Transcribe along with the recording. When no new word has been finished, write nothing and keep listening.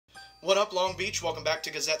What up, Long Beach? Welcome back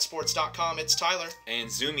to GazetteSports.com. It's Tyler. And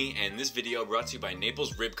Zumi, and this video brought to you by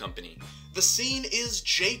Naples Rib Company. The scene is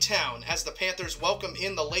J-Town as the Panthers welcome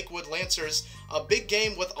in the Lakewood Lancers. A big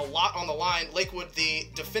game with a lot on the line. Lakewood, the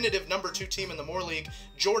definitive number 2 team in the Moore League.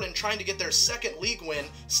 Jordan trying to get their second league win,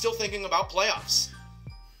 still thinking about playoffs.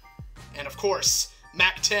 And of course,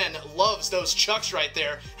 Mac-10 loves those chucks right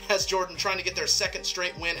there as Jordan trying to get their second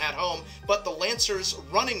straight win at home. But the Lancers'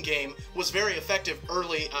 running game was very effective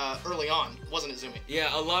early on, wasn't it, Zumi?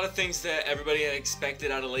 Yeah, a lot of things that everybody had expected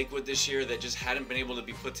out of Lakewood this year that just hadn't been able to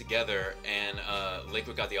be put together, and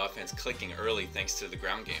Lakewood got the offense clicking early thanks to the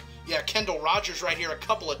ground game. Yeah, Kendall Rogers right here, a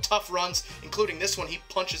couple of tough runs, including this one. He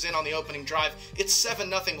punches in on the opening drive. It's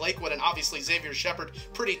 7-0 Lakewood, and obviously Xavier Shepard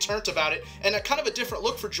pretty turnt about it. And a kind of a different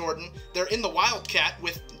look for Jordan. They're in the Wildcat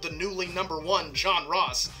with the newly number 1 John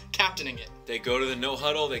Ross captaining it. They go to the no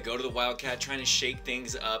huddle, they go to the Wildcat, trying to shake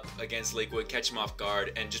things up against Lakewood, catch him off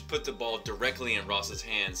guard, and just put the ball directly in Ross's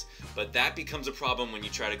hands. But that becomes a problem when you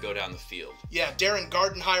try to go down the field. Yeah, Darren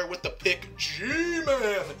Gardenhire with the pick.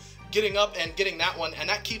 G-Man! Getting up and getting that one, and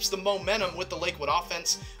that keeps the momentum with the Lakewood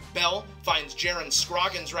offense. Bell finds Jaron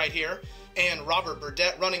Scroggins right here, and Robert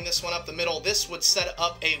Burdett running this one up the middle. This would set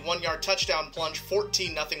up a 1-yard touchdown plunge,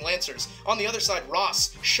 14-0 Lancers. On the other side,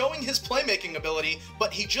 Ross showing his playmaking ability,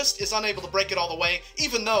 but he just is unable to break it all the way,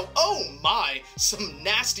 even though, oh my, some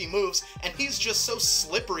nasty moves, and he's just so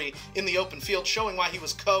slippery in the open field, showing why he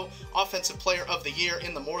was co-offensive player of the year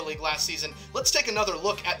in the Moore League last season. Let's take another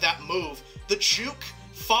look at that move. The juke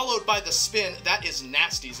followed by the spin. That is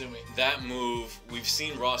nasty, Zumi. That move, we've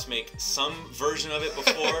seen Ross make some version of it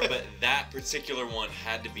before, but that particular one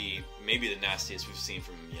had to be maybe the nastiest we've seen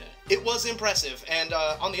from him yet. It was impressive, and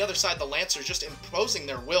on the other side, the Lancers just imposing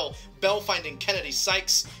their will. Bell finding Kennedy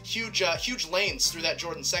Sykes, huge lanes through that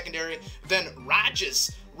Jordan secondary. Then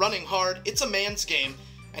Rages running hard. It's a man's game,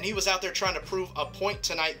 and he was out there trying to prove a point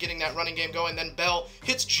tonight, getting that running game going. Then Bell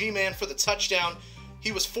hits G-Man for the touchdown.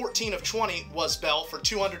 He was 14 of 20, was Bell, for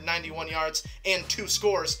 291 yards and 2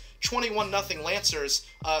 scores. 21-0 Lancers,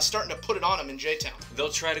 starting to put it on him in J-Town. They'll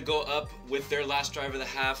try to go up with their last drive of the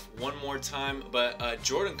half one more time, but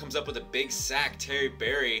Jordan comes up with a big sack. Terry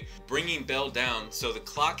Berry bringing Bell down, so the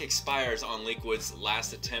clock expires on Lakewood's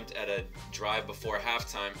last attempt at a drive before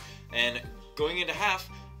halftime. And going into half,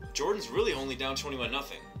 Jordan's really only down 21-0.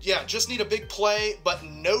 Yeah, just need a big play, but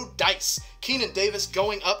no dice. Keenan Davis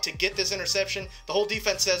going up to get this interception. The whole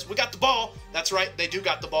defense says, we got the ball. That's right, they do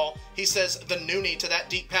got the ball. He says the noonie to that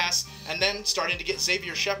deep pass, and then starting to get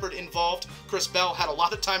Xavier Shepard involved. Chris Bell had a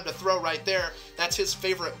lot of time to throw right there. That's his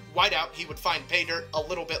favorite wideout. He would find pay dirt a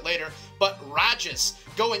little bit later. But Rages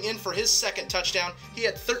going in for his second touchdown. He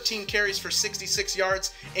had 13 carries for 66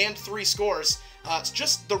 yards and 3 scores. It's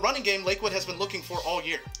just the running game Lakewood has been looking for all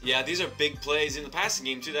year. Yeah, these are big plays. In the passing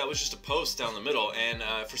game, too, that was just a post down the middle. And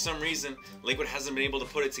for some reason, Lakewood hasn't been able to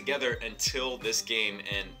put it together until this game.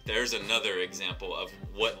 And there's another example of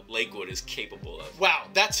what Lakewood is capable of. Wow,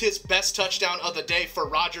 that's his best touchdown of the day for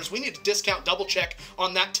Rogers. We need to discount double check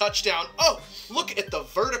on that touchdown. Oh, look at the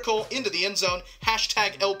vertical into the end zone.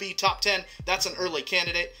 Hashtag LB Top 10. That's an early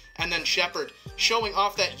candidate. And then Shepard showing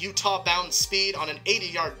off that Utah-bound speed on an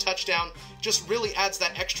 80-yard touchdown. Just really adds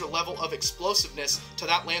that extra level of explosiveness to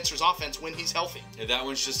that Lancers offense when he's healthy. Yeah, that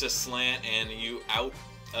one's just a slant, and you out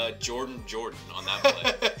Jordan on that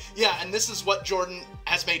play. Yeah, and this is what Jordan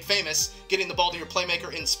has made famous, getting the ball to your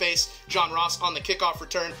playmaker in space. John Ross on the kickoff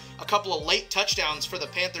return. A couple of late touchdowns for the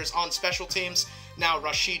Panthers on special teams. Now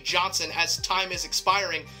Rashid Johnson, as time is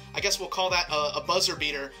expiring, I guess we'll call that a buzzer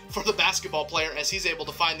beater for the basketball player as he's able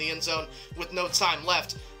to find the end zone with no time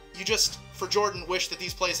left. You just, for Jordan, wish that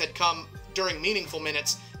these plays had come during meaningful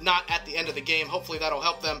minutes, not at the end of the game. Hopefully that'll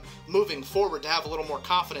help them moving forward to have a little more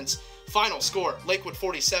confidence. Final score, Lakewood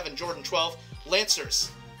 47, Jordan 12.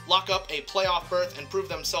 Lancers lock up a playoff berth and prove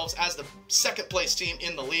themselves as the second place team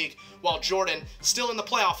in the league, while Jordan still in the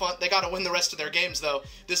playoff hunt. They got to win the rest of their games, though.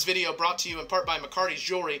 This video brought to you in part by McCarty's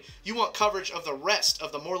Jewelry. You want coverage of the rest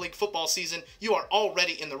of the Moore League football season? You are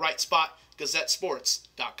already in the right spot.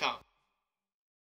 GazetteSports.com.